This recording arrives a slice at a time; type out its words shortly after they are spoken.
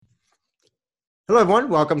Hello, everyone.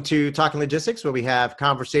 Welcome to Talking Logistics, where we have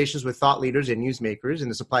conversations with thought leaders and newsmakers in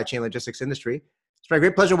the supply chain logistics industry. It's my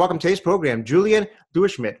great pleasure to welcome today's program, Julian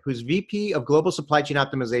Duerschmidt, who's VP of Global Supply Chain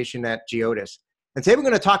Optimization at Geodis. And today we're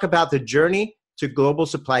going to talk about the journey to global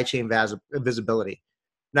supply chain visibility.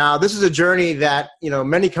 Now, this is a journey that,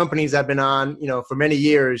 many companies have been on, for many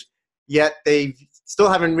years, yet they still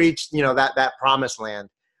haven't reached, that promised land.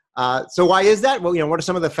 So why is that? Well, what are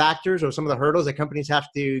some of the factors or some of the hurdles that companies have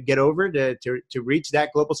to get over to reach that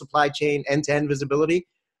global supply chain end-to-end visibility?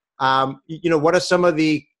 What are some of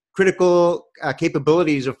the critical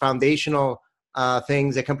capabilities or foundational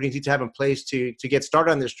things that companies need to have in place to get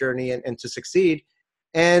started on this journey and to succeed?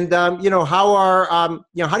 And, how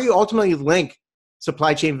do you ultimately link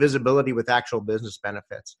supply chain visibility with actual business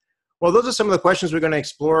benefits? Well, those are some of the questions we're going to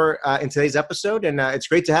explore in today's episode, and it's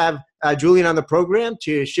great to have Julian on the program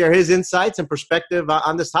to share his insights and perspective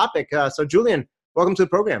on this topic. So, Julian, welcome to the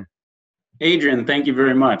program. Adrian, thank you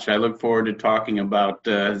very much. I look forward to talking about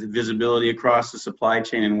visibility across the supply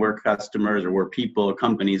chain and where customers or where people,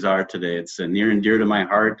 companies are today. It's near and dear to my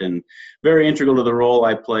heart and very integral to the role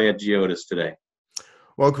I play at Geodis today.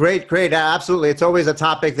 Well, great. Absolutely. It's always a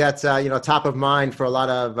topic that's, top of mind for a lot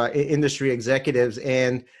of industry executives.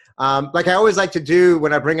 And like I always like to do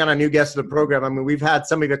when I bring on a new guest to the program, I mean, we've had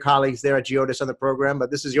some of your colleagues there at Geodis on the program,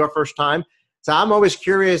 but this is your first time. So I'm always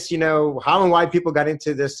curious, how and why people got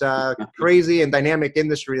into this crazy and dynamic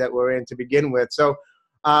industry that we're in to begin with. So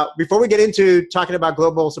before we get into talking about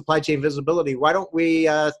global supply chain visibility, why don't we,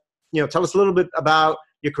 tell us a little bit about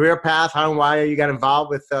your career path, how and why you got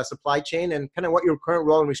involved with supply chain, and kind of what your current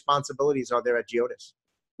role and responsibilities are there at Geodis.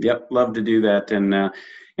 Yep, love to do that.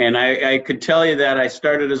 And I could tell you that I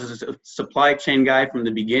started as a supply chain guy from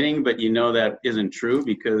the beginning, but that isn't true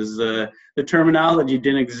because the terminology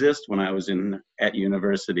didn't exist when I was at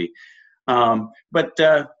university. But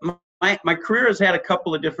my career has had a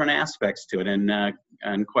couple of different aspects to it,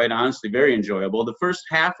 and quite honestly, very enjoyable. The first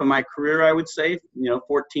half of my career, I would say,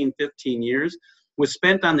 14, 15 years, was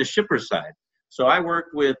spent on the shipper side. So I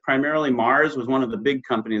worked with primarily Mars, was one of the big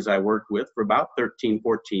companies I worked with for about 13,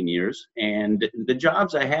 14 years. And the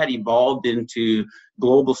jobs I had evolved into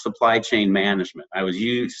global supply chain management. I was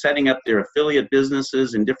setting up their affiliate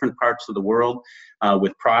businesses in different parts of the world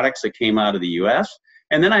with products that came out of the US.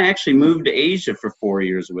 And then I actually moved to Asia for 4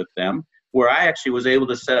 years with them, where I actually was able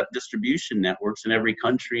to set up distribution networks in every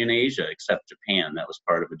country in Asia except Japan. That was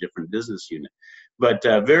part of a different business unit. But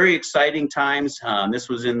very exciting times. This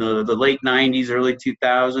was in the late 90s, early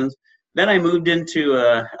 2000s. Then I moved into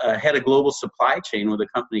a head of global supply chain with a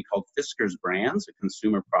company called Fiskars Brands, a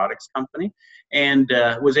consumer products company, and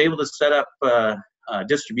was able to set up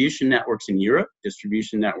distribution networks in Europe,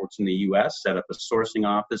 distribution networks in the U.S., set up a sourcing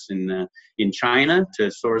office in China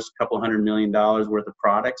to source a couple $100 million worth of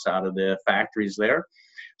products out of the factories there.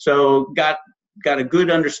 So got a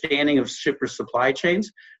good understanding of shipper supply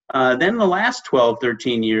chains. Then the last 12,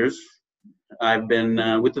 13 years, I've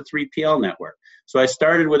been with the 3PL network. So I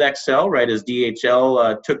started with XL right as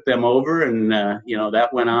DHL took them over, and that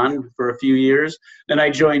went on for a few years. Then I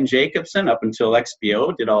joined Jacobson up until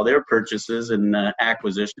XPO, did all their purchases and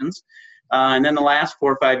acquisitions. And then the last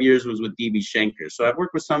 4 or 5 years was with DB Schenker. So I've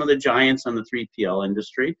worked with some of the giants on the 3PL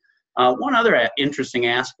industry. One other interesting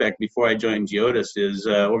aspect before I joined Geodis is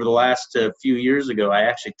over the last few years ago, I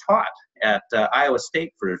actually taught at Iowa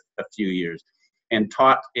State for a few years and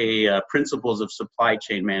taught a Principles of Supply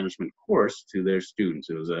Chain Management course to their students.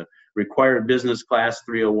 It was a required business class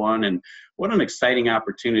 301, and what an exciting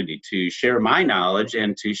opportunity to share my knowledge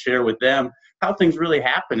and to share with them how things really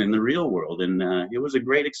happen in the real world. And it was a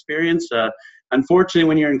great experience. Unfortunately,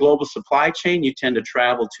 when you're in global supply chain, you tend to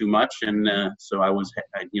travel too much, and so I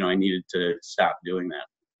needed to stop doing that.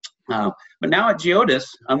 But now at Geodis,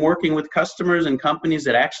 I'm working with customers and companies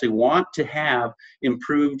that actually want to have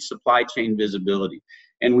improved supply chain visibility.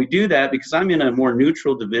 And we do that because I'm in a more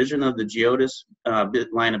neutral division of the Geodis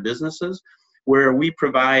line of businesses, where we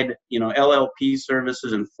provide, LLP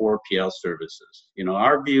services and 4PL services.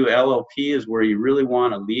 Our view, LLP is where you really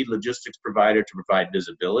want a lead logistics provider to provide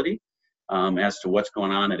visibility as to what's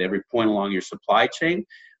going on at every point along your supply chain.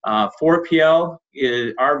 4PL,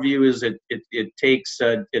 our view is that it takes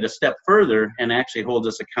it a step further and actually holds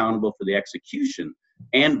us accountable for the execution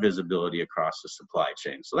and visibility across the supply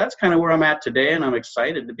chain. So that's kind of where I'm at today, and I'm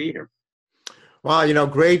excited to be here. Wow,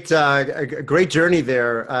 great journey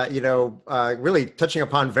there. Really touching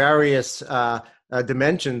upon various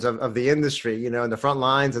dimensions of the industry. In the front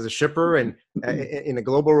lines as a shipper and in a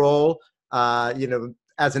global role.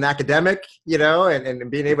 as an academic,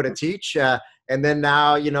 and being able to teach, and then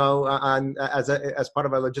now, as part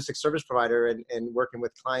of a logistics service provider and working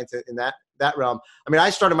with clients in that realm. I mean, I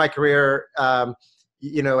started my career,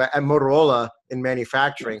 at Motorola in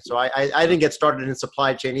manufacturing. So I didn't get started in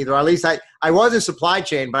supply chain either. Or at least I was in supply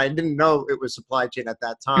chain, but I didn't know it was supply chain at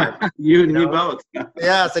that time. you and me both.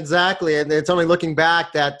 Yes, exactly. And it's only looking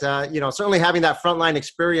back that, certainly having that frontline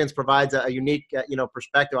experience provides a unique,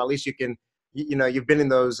 perspective. At least you can, you've been in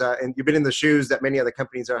those, and you've been in the shoes that many other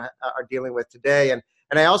companies are dealing with today. And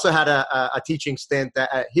I also had a teaching stint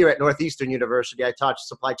here at Northeastern University. I taught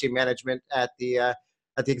supply chain management at the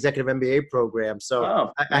executive MBA program.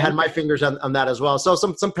 So I had my fingers on that as well. So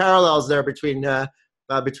some parallels there between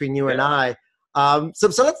you and I. So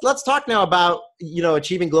let's talk now about,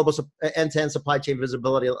 achieving global end-to-end supply chain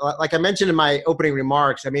visibility. Like I mentioned in my opening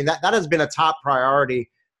remarks, I mean, that has been a top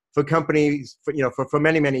priority for companies for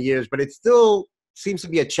many, many years, but it still seems to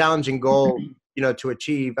be a challenging goal, to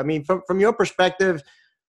achieve. I mean, from your perspective,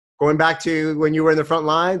 going back to when you were in the front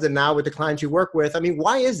lines and now with the clients you work with, I mean,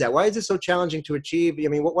 why is that? Why is it so challenging to achieve? I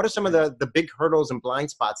mean, what are some of the big hurdles and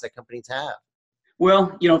blind spots that companies have?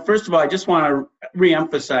 Well, first of all, I just want to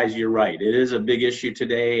reemphasize you're right. It is a big issue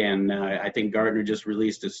today, and I think Gartner just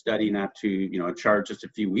released a study a chart just a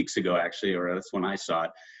few weeks ago, actually, or that's when I saw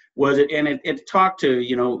it. It talked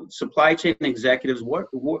to, supply chain executives,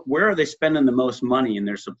 where are they spending the most money in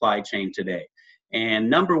their supply chain today? And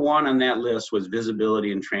number one on that list was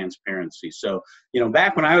visibility and transparency. So,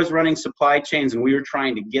 back when I was running supply chains and we were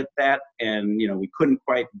trying to get that and, we couldn't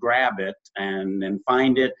quite grab it and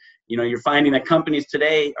find it, you're finding that companies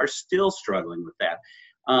today are still struggling with that.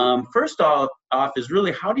 First off is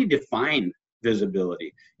really, how do you define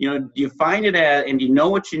visibility? Do you find it and do you know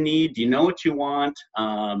what you need? Do you know what you want?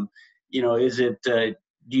 Do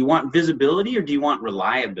you want visibility or do you want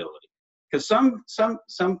reliability? Because some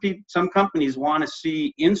companies want to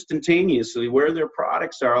see instantaneously where their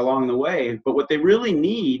products are along the way, but what they really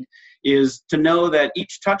need is to know that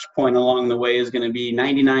each touch point along the way is going to be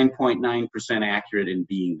 99.9% accurate in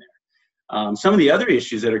being there. Some of the other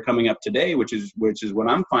issues that are coming up today, which is what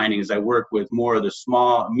I'm finding as I work with more of the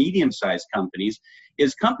small, medium-sized companies,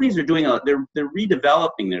 is companies are they're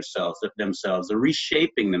redeveloping themselves, they're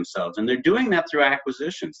reshaping themselves, and they're doing that through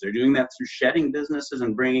acquisitions. They're doing that through shedding businesses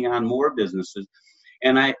and bringing on more businesses.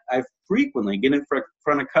 And I frequently get in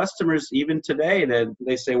front of customers even today that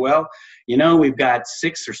they say, well, we've got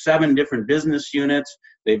 6 or 7 different business units.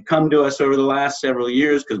 They've come to us over the last several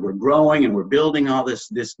years because we're growing and we're building all this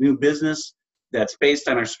new business that's based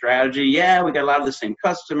on our strategy. Yeah, we got a lot of the same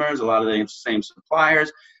customers, a lot of the same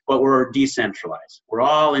suppliers, but we're decentralized. We're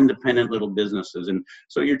all independent little businesses. And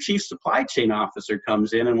so your chief supply chain officer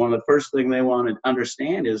comes in, and one of the first things they want to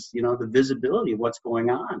understand is, the visibility of what's going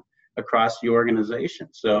on across the organization.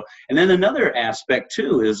 So, and then another aspect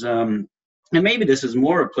too is, and maybe this is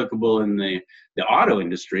more applicable in the auto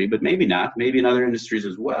industry, but maybe not, maybe in other industries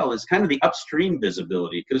as well, is kind of the upstream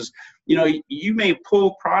visibility. Because, you may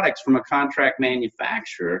pull products from a contract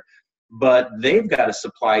manufacturer, but they've got a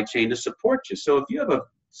supply chain to support you. So if you have a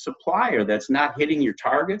supplier that's not hitting your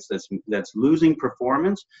targets, that's losing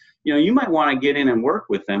performance, you might want to get in and work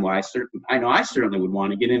with them. Well, I know I certainly would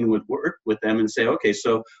want to get in with work with them and say, okay,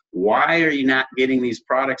 so why are you not getting these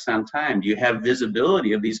products on time? Do you have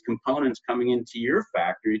visibility of these components coming into your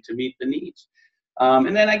factory to meet the needs?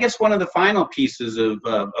 And then I guess one of the final pieces of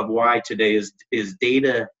why today is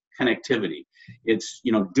data connectivity. It's,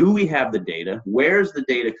 do we have the data? Where's the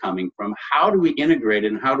data coming from? How do we integrate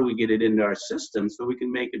it and how do we get it into our system so we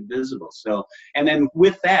can make it visible? So, and then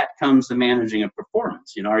with that comes the managing of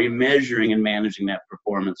performance. Are you measuring and managing that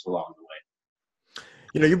performance along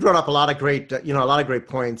the way? You brought up a lot of great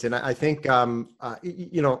points. And I think, a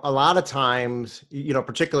lot of times,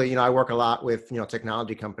 particularly, I work a lot with,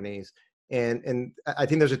 technology companies, and I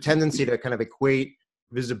think there's a tendency to kind of equate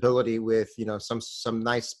visibility with, some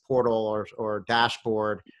nice portal or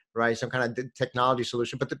dashboard, right? Some kind of technology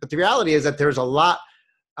solution. But the reality is that there's a lot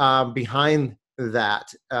behind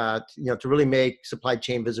that, to really make supply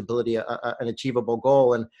chain visibility an achievable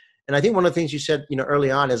goal. And I think one of the things you said,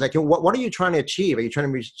 early on is like, what are you trying to achieve? Are you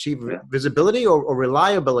trying to achieve visibility or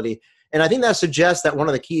reliability? And I think that suggests that one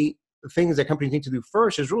of the key things that companies need to do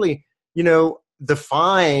first is really,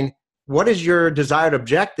 define what is your desired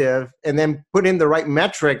objective, and then put in the right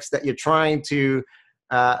metrics that you're trying to,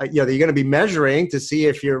 that you're going to be measuring to see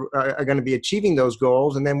if you're are going to be achieving those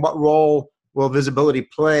goals, and then what role will visibility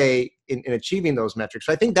play in achieving those metrics.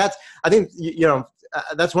 So I think that's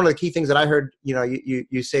one of the key things that I heard,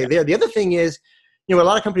 you say there. The other thing is, a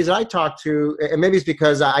lot of companies that I talk to, and maybe it's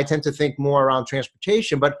because I tend to think more around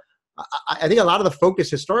transportation, but I think a lot of the focus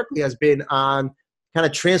historically has been on kind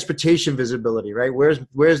of transportation visibility, right?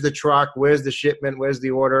 Where's the truck? Where's the shipment? Where's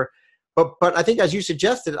the order? But I think, as you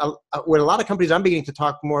suggested, with a lot of companies I'm beginning to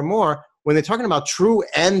talk more and more, when they're talking about true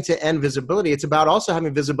end-to-end visibility, it's about also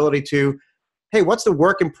having visibility to, hey, what's the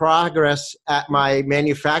work in progress at my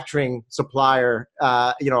manufacturing supplier,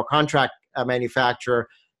 contract manufacturer?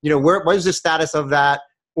 What is the status of that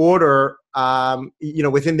order,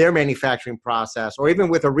 within their manufacturing process, or even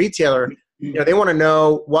with a retailer? They want to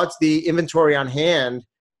know what's the inventory on hand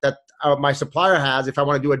that my supplier has if I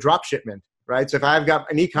want to do a drop shipment, right? So if I've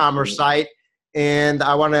got an e-commerce site and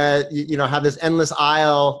I want to, have this endless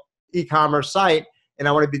aisle e-commerce site, and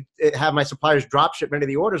I want to have my suppliers drop ship many of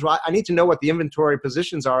the orders, well, I need to know what the inventory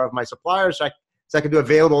positions are of my suppliers, so I can do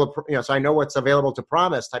available, so I know what's available to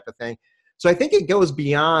promise type of thing. So I think it goes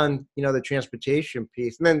beyond, the transportation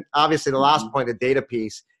piece. And then obviously the last point, the data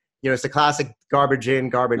piece, it's the classic garbage in,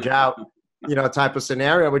 garbage out, type of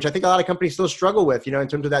scenario, which I think a lot of companies still struggle with, in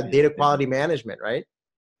terms of that data quality management, right?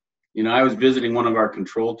 I was visiting one of our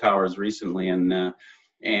control towers recently, and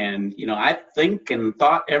I think and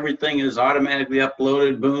thought everything is automatically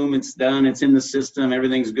uploaded. Boom, it's done. It's in the system.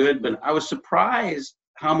 Everything's good. But I was surprised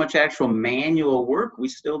how much actual manual work we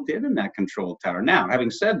still did in that control tower. Now,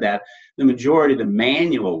 having said that, the majority of the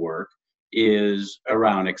manual work is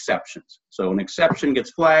around exceptions. So an exception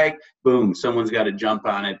gets flagged, boom, someone's got to jump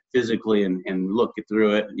on it physically and look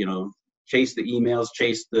through it, chase the emails,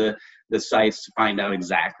 chase the sites to find out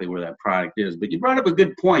exactly where that product is. But you brought up a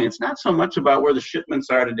good point. It's not so much about where the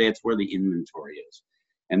shipments are today, it's where the inventory is.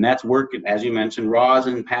 And that's work, as you mentioned, raws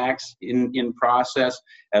and packs in process,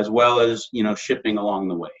 as well as, shipping along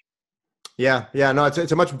the way. Yeah. No,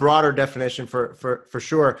 it's a much broader definition for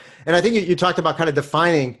sure. And I think you talked about kind of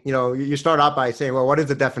defining, you start out by saying, well, what is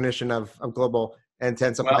the definition of global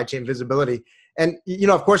end-to-end supply chain visibility? And,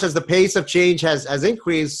 of course, as the pace of change has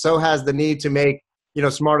increased, so has the need to make,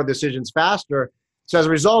 smarter decisions faster. So as a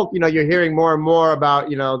result, you're hearing more and more about,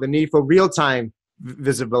 the need for real-time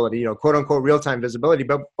visibility, quote unquote, real-time visibility.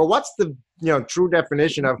 But what's the, true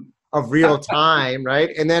definition of real time, right?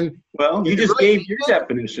 And then, well, you just gave your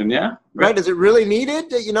definition, yeah? Right. Is it really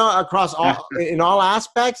needed, across all, in all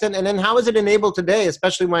aspects? And then how is it enabled today,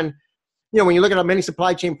 especially when, when you look at many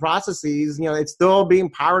supply chain processes, it's still being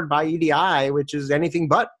powered by EDI, which is anything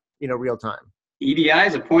but, real time. EDI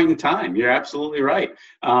is a point in time. You're absolutely right.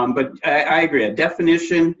 But I agree. A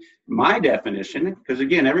definition, my definition, because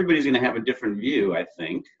again, everybody's going to have a different view, I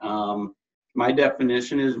think. My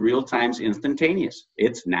definition is real time's instantaneous.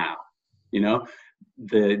 It's now.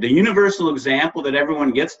 The universal example that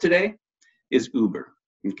everyone gets today is Uber.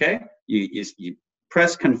 Okay, you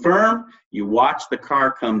press confirm, you watch the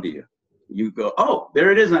car come to you. You go, oh,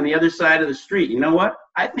 there it is on the other side of the street. You know what?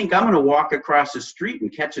 I think I'm going to walk across the street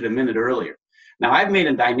and catch it a minute earlier. Now I've made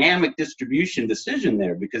a dynamic distribution decision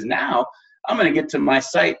there because now I'm going to get to my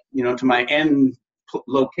site, to my end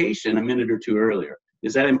location a minute or two earlier.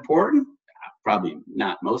 Is that important? Probably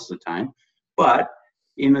not most of the time, but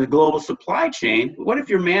in the global supply chain, what if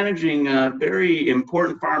you're managing very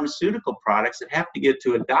important pharmaceutical products that have to get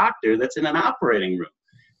to a doctor that's in an operating room?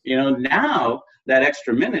 Now that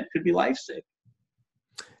extra minute could be life-saving.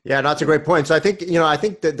 Yeah, that's a great point. So I think,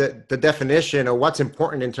 that the definition of what's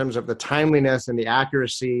important in terms of the timeliness and the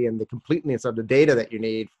accuracy and the completeness of the data that you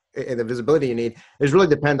need and the visibility you need is really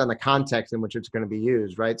depend on the context in which it's going to be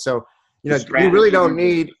used, right? So, you really don't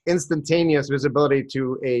need instantaneous visibility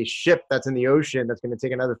to a ship that's in the ocean that's going to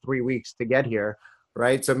take another 3 weeks to get here,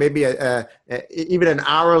 right? So maybe even an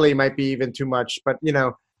hourly might be even too much, but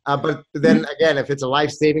but then again, if it's a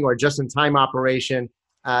life-saving or just-in-time operation,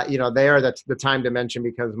 there that's the time dimension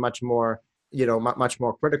becomes much more, much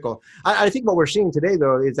more critical. I think what we're seeing today,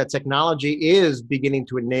 though, is that technology is beginning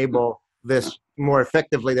to enable this more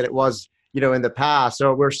effectively than it was, in the past.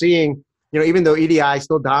 So we're seeing, even though EDI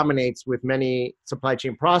still dominates with many supply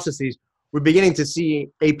chain processes, we're beginning to see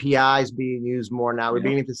APIs being used more now. We're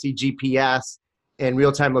beginning to see GPS and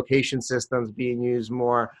real-time location systems being used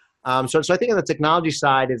more. So I think on the technology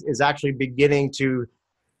side is actually beginning to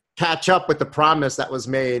catch up with the promise that was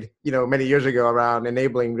made, many years ago around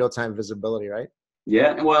enabling real-time visibility, right?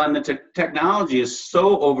 Yeah, well, and the technology is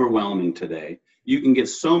so overwhelming today. You can get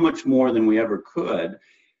so much more than we ever could,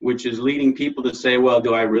 which is leading people to say, well,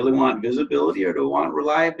 do I really want visibility or do I want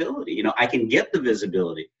reliability? I can get the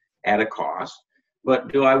visibility at a cost,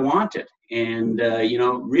 but do I want it? And,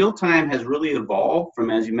 real time has really evolved from,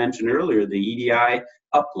 as you mentioned earlier, the EDI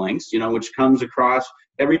uplinks, which comes across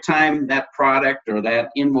every time that product or that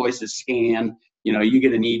invoice is scanned, you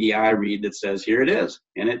get an EDI read that says, here it is.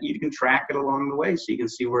 And you can track it along the way so you can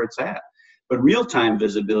see where it's at. But real-time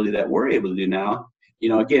visibility that we're able to do now,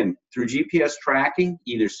 again, through GPS tracking,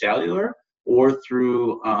 either cellular or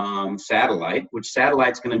through satellite, which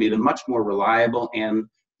satellite's going to be the much more reliable and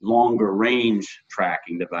longer range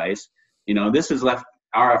tracking device. This has left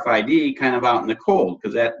RFID kind of out in the cold,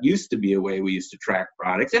 because that used to be a way we used to track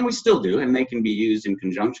products, and we still do, and they can be used in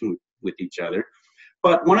conjunction with each other.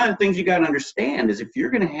 But one of the things you got to understand is if you're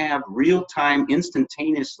going to have real-time,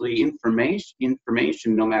 instantaneously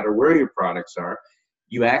information, no matter where your products are,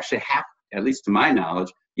 you actually have, at least to my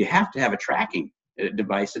knowledge, you have to have a tracking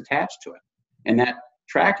device attached to it. And that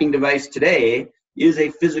tracking device today is a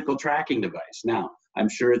physical tracking device. Now, I'm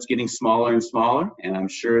sure it's getting smaller and smaller, and I'm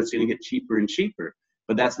sure it's going to get cheaper and cheaper,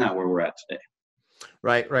 but that's not where we're at today.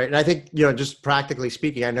 Right. And I think, just practically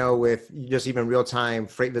speaking, I know with just even real-time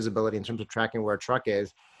freight visibility in terms of tracking where a truck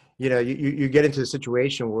is, you get into a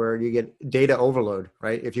situation where you get data overload,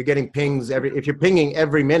 right? If you're getting pings if you're pinging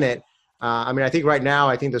every minute, I think right now,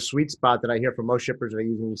 I think the sweet spot that I hear from most shippers that are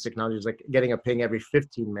using these technologies is like getting a ping every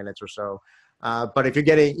 15 minutes or so. But if you're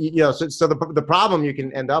getting, so the problem you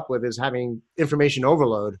can end up with is having information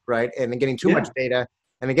overload, right? And then getting too much data.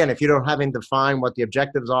 And again, if you don't have defined what the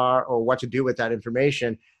objectives are or what to do with that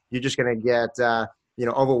information, you're just going to get,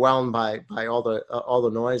 overwhelmed by all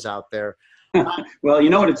the noise out there. Well,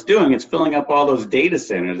 you know what it's doing? It's filling up all those data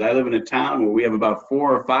centers. I live in a town where we have about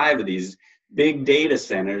 4 or 5 of these big data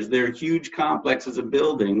centers. They're huge complexes of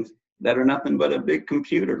buildings that are nothing but a big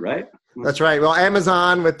computer, right? That's right. Well,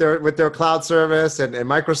 Amazon with their cloud service and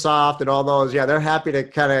Microsoft and all those, they're happy to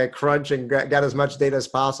kind of crunch and get as much data as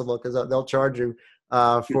possible because they'll charge you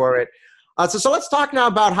for it. So let's talk now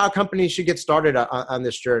about how companies should get started on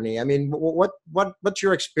this journey. I mean, what's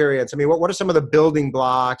your experience? I mean, what are some of the building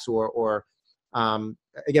blocks or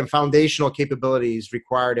again, foundational capabilities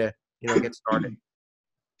required to get started?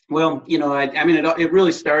 Well, it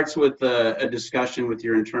really starts with a discussion with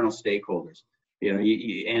your internal stakeholders,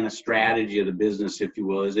 and a strategy of the business, if you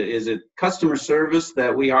will. Is it customer service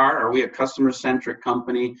that we are? Are we a customer-centric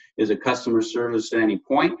company? Is it customer service at any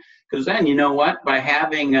point? Because then, by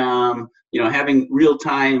having, having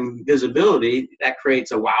real-time visibility, that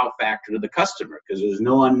creates a wow factor to the customer because there's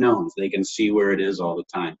no unknowns. They can see where it is all the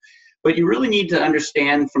time. But you really need to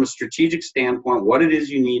understand from a strategic standpoint what it is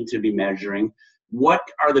you need to be measuring. What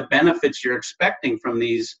are the benefits you're expecting from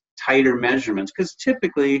these tighter measurements? Because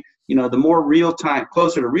typically, the more real-time,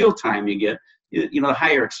 closer to real-time you get, the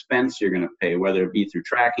higher expense you're going to pay, whether it be through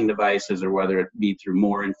tracking devices or whether it be through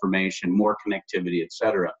more information, more connectivity, et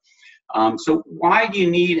cetera. So why do you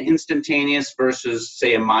need instantaneous versus,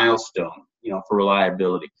 say, a milestone, for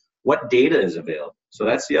reliability? What data is available? So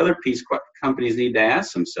that's the other piece companies need to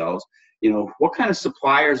ask themselves. What kind of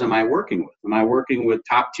suppliers am I working with? Am I working with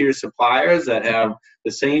top-tier suppliers that have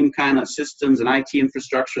the same kind of systems and IT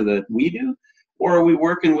infrastructure that we do? Or are we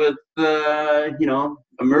working with,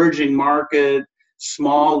 emerging market,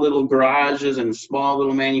 small little garages and small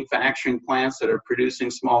little manufacturing plants that are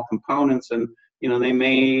producing small components, and they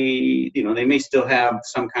may still have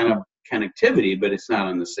some kind of connectivity, but it's not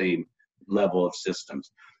on the same level of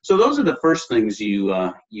systems. So those are the first things you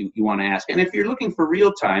want to ask. And if you're looking for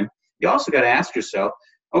real time, you also got to ask yourself,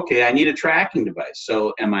 okay, I need a tracking device.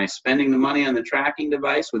 So am I spending the money on the tracking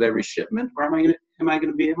device with every shipment, or am I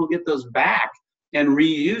going to be able to get those back and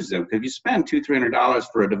reuse them? Because if you spend $200-300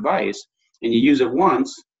 for a device and you use it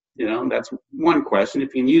once, that's one question.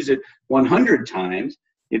 If you can use it 100 times,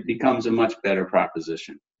 it becomes a much better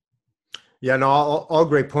proposition. Yeah, no, all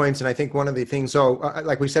great points. And I think one of the things, so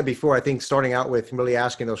like we said before, I think starting out with really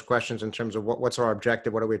asking those questions in terms of what's our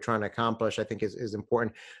objective, what are we trying to accomplish, I think is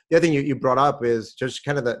important. The other thing you brought up is just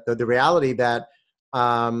kind of the reality that,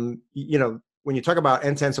 when you talk about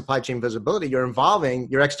end-to-end supply chain visibility, you're involving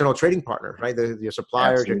your external trading partners, right? Your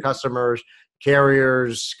suppliers, Absolutely. Your customers,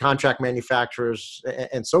 carriers, contract manufacturers,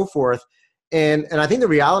 and so forth. And I think the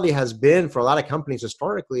reality has been for a lot of companies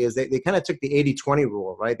historically is they kind of took the 80-20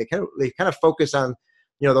 rule, right? They kind of focus on,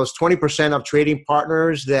 those 20% of trading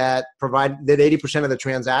partners that provide that 80% of the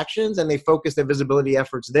transactions, and they focus their visibility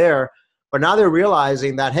efforts there. But now they're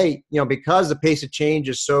realizing that, hey, because the pace of change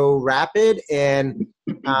is so rapid and,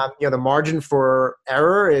 the margin for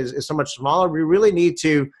error is so much smaller, we really need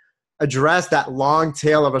to address that long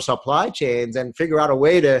tail of our supply chains and figure out a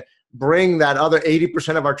way to bring that other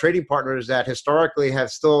 80% of our trading partners that historically have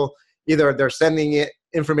still either they're sending it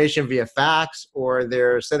information via fax or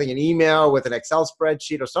they're sending an email with an Excel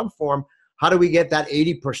spreadsheet or some form. How do we get that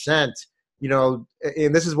 80%? And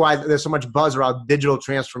this is why there's so much buzz around digital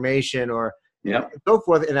transformation or so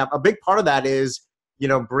forth. And a big part of that is,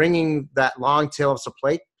 bringing that long tail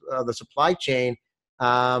of the supply chain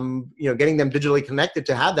getting them digitally connected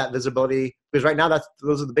to have that visibility, because right now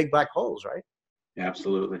those are the big black holes, right?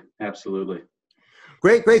 Absolutely.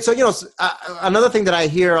 Great. So, another thing that I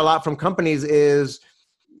hear a lot from companies is,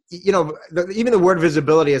 even the word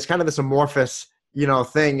visibility is kind of this amorphous,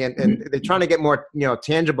 thing, and they're trying to get more,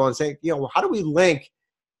 tangible and say, how do we link,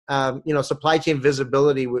 supply chain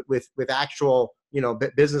visibility with actual,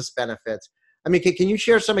 business benefits? I mean, can you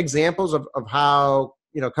share some examples of how,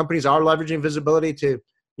 companies are leveraging visibility to,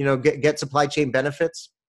 get supply chain benefits?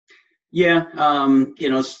 Yeah,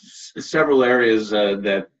 several areas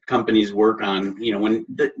that companies work on.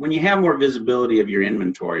 When you have more visibility of your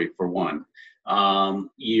inventory, for one,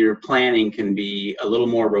 your planning can be a little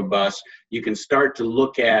more robust. You can start to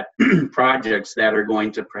look at projects that are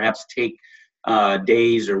going to perhaps take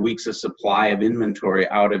days or weeks of supply of inventory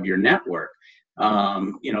out of your network.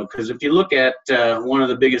 Because if you look at one of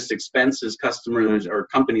the biggest expenses customers or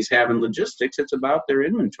companies have in logistics, it's about their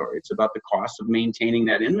inventory. It's about the cost of maintaining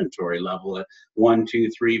that inventory level at 1, 2,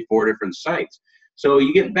 3, 4 different sites. So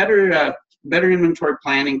you get better inventory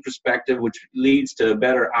planning perspective, which leads to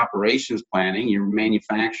better operations planning. Your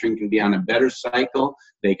manufacturing can be on a better cycle.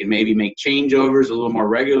 They can maybe make changeovers a little more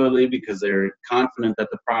regularly because they're confident that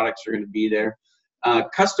the products are going to be there.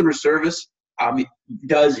 Customer service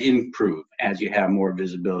does improve as you have more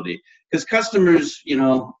visibility, because customers,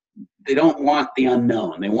 they don't want the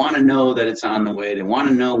unknown. They want to know that it's on the way. They want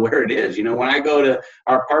to know where it is. When I go to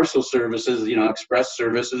our parcel services, express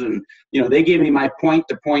services, and, they give me my point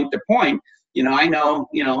to point to point, I know,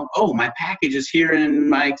 oh, my package is here in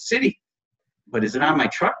my city, but is it on my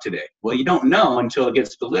truck today? Well, you don't know until it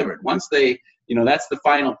gets delivered. Once they, that's the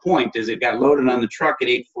final point, is it got loaded on the truck at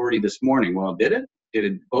 8:40 this morning. Well, did it?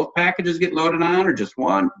 Did both packages get loaded on, or just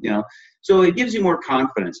one? So it gives you more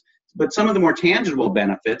confidence. But some of the more tangible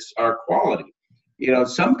benefits are quality.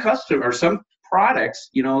 Some products,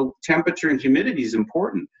 temperature and humidity is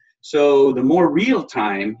important. So the more real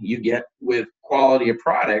time you get with quality of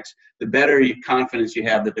products, the better confidence you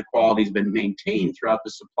have that the quality has been maintained throughout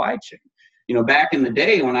the supply chain. Back in the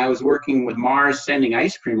day when I was working with Mars sending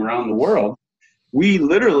ice cream around the world, we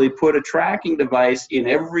literally put a tracking device in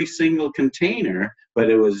every single container, but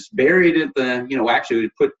it was buried at the, actually we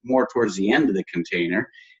put more towards the end of the container,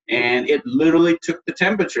 and it literally took the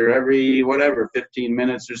temperature every, 15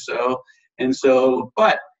 minutes or so. And so,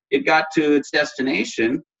 but it got to its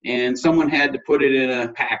destination, and someone had to put it in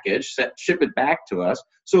a package, ship it back to us.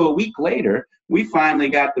 So a week later, we finally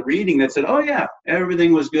got the reading that said, oh yeah,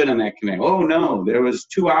 everything was good on that container. Oh no, there was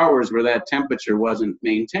 2 hours where that temperature wasn't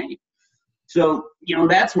maintained. So,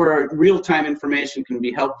 that's where real-time information can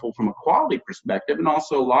be helpful from a quality perspective and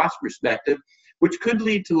also a loss perspective, which could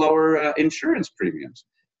lead to lower insurance premiums.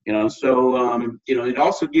 It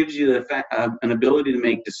also gives you an ability to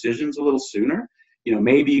make decisions a little sooner.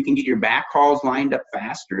 Maybe you can get your backhauls lined up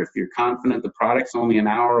faster if you're confident the product's only an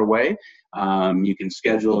hour away. You can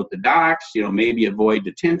schedule at the docks, maybe avoid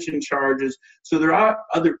detention charges. So there are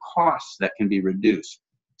other costs that can be reduced.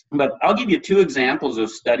 But I'll give you 2 examples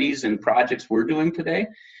of studies and projects we're doing today.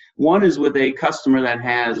 One is with a customer that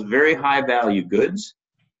has very high value goods,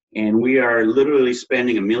 and we are literally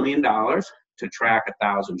spending $1 million to track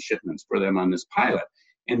 1,000 shipments for them on this pilot.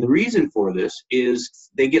 And the reason for this is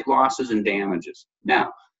they get losses and damages.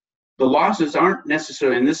 Now, the losses aren't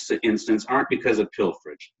necessarily, in this instance, aren't because of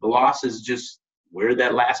pilferage. The loss is just, where did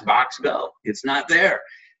that last box go? It's not there.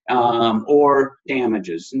 Or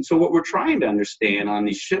damages. And so what we're trying to understand on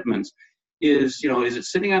these shipments is, is it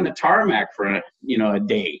sitting on the tarmac for a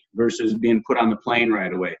day versus being put on the plane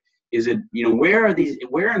right away? Is it, where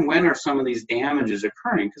and when are some of these damages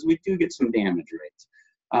occurring? Because we do get some damage rates.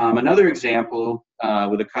 Another example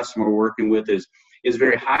with a customer we're working with is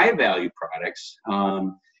very high value products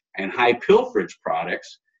and high pilferage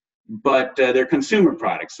products, but they're consumer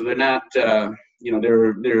products, so they're not.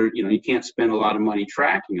 You can't spend a lot of money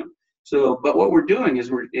tracking them. So, but what we're doing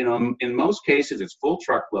is in most cases, it's full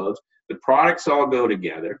truckloads. The products all go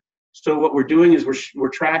together. So what we're doing is we're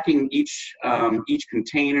tracking each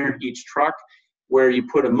container, each truck, where you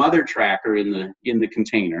put a mother tracker in the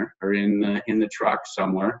container or in the truck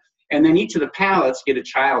somewhere, and then each of the pallets get a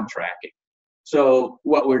child tracking. So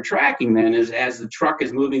what we're tracking then is, as the truck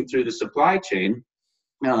is moving through the supply chain,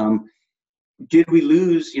 did we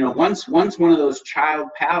lose, once one of those child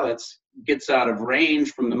pallets gets out of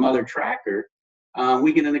range from the mother tracker,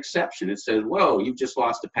 we get an exception. It says, whoa, you've just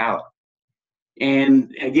lost a pallet.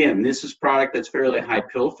 And again, this is product that's fairly high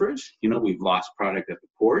pilferage. We've lost product at the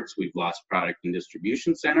ports, we've lost product in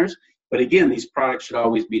distribution centers. But again, these products should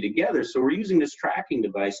always be together. So we're using this tracking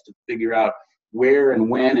device to figure out where and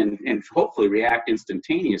when, and hopefully react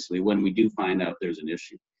instantaneously when we do find out there's an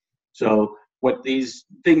issue. So what these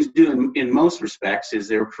things do in most respects is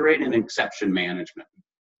they're creating exception management.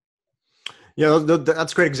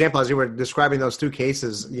 That's a great example. As you were describing those two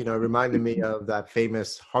cases, it reminded me of that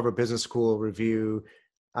famous Harvard Business School review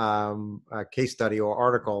case study or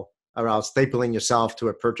article around stapling yourself to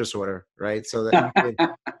a purchase order, right? So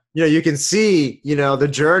that you can see, the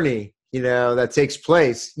journey, that takes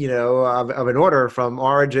place, of an order from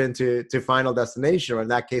origin to final destination, or in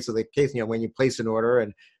that case of the case, when you place an order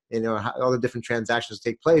and, how all the different transactions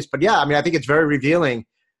take place. But yeah, I think it's very revealing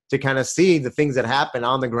to kind of see the things that happen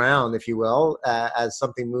on the ground, if you will, as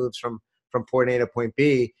something moves from point A to point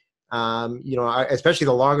B. Especially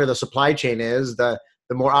the longer the supply chain is, the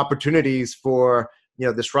more opportunities for,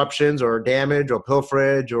 disruptions or damage or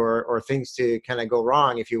pilferage or things to kind of go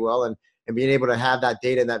wrong, if you will, and being able to have that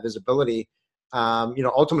data and that visibility,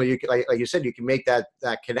 ultimately, you can, like you said, you can make that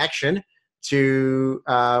connection to,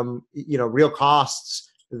 real costs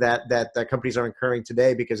that companies are incurring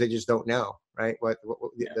today because they just don't know, right, what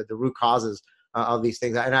the root causes of these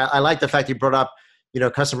things. And I like the fact you brought up,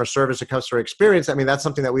 customer service and customer experience. That's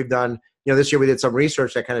something that we've done. This year we did some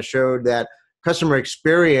research that kind of showed that customer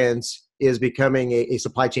experience is becoming a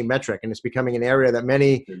supply chain metric, and it's becoming an area that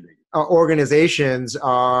many organizations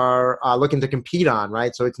are looking to compete on,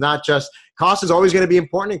 right? So it's not just cost is always going to be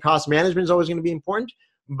important, and cost management is always going to be important,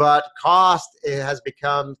 but cost has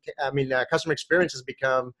become, customer experience has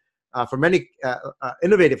become, for many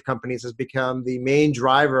innovative companies, has become the main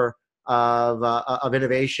driver of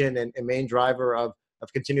innovation and main driver of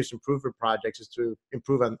continuous improvement projects, is to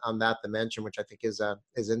improve on that dimension, which I think is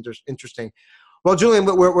interesting. Well, Julian,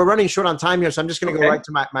 we're running short on time here, so I'm just going to go right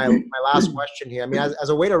to my last question here. As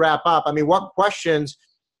a way to wrap up, what questions,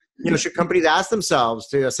 should companies ask themselves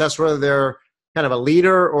to assess whether they're kind of a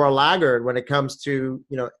leader or a laggard when it comes to,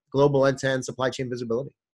 global end-to-end supply chain visibility?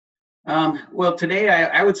 Well, today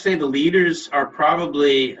I would say the leaders are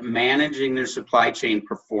probably managing their supply chain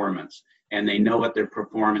performance, and they know what their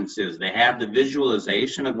performance is. They have the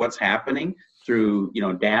visualization of what's happening through,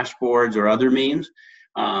 dashboards or other means.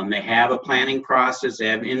 They have a planning process. They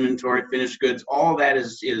have inventory, finished goods. All that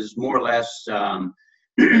is more or less,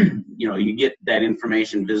 you get that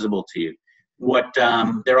information visible to you. What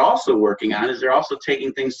they're also working on is they're also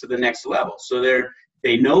taking things to the next level. So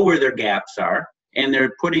they know where their gaps are, and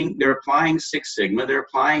they're applying Six Sigma, they're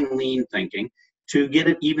applying lean thinking to get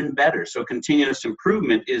it even better. So continuous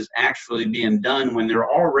improvement is actually being done when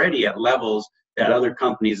they're already at levels that other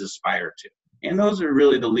companies aspire to. And those are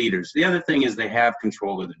really the leaders. The other thing is they have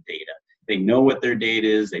control of the data. They know what their data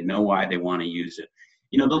is. They know why they want to use it.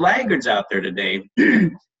 The laggards out there today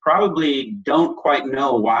probably don't quite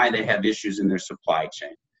know why they have issues in their supply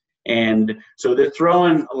chain. And so they're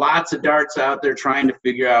throwing lots of darts out there trying to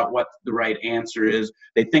figure out what the right answer is.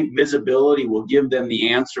 They think visibility will give them the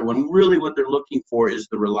answer when really what they're looking for is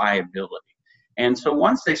the reliability. And so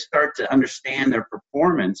once they start to understand their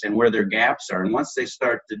performance and where their gaps are, and once they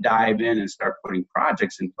start to dive in and start putting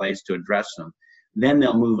projects in place to address them, then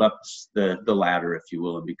they'll move up the ladder, if you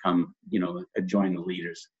will, and become, join the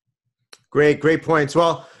leaders. Great points.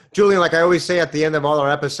 Well, Julian, like I always say at the end of all our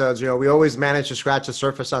episodes, we always manage to scratch the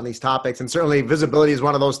surface on these topics. And certainly visibility is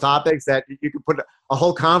one of those topics that you could put a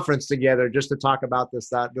whole conference together just to talk about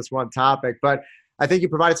this one topic. But I think you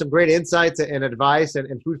provided some great insights and advice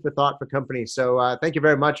and food for thought for companies. So thank you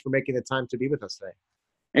very much for making the time to be with us today.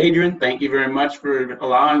 Adrian, thank you very much for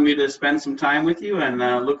allowing me to spend some time with you, and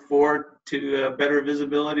look forward to better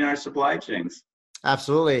visibility in our supply chains.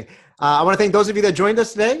 Absolutely. I want to thank those of you that joined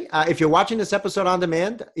us today. If you're watching this episode on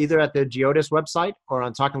demand, either at the Geodis website or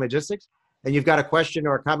on Talking Logistics, and you've got a question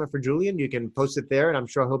or a comment for Julian, you can post it there, and I'm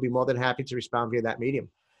sure he'll be more than happy to respond via that medium.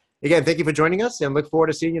 Again, thank you for joining us, and look forward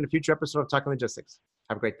to seeing you in a future episode of Talking Logistics.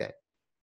 Have a great day.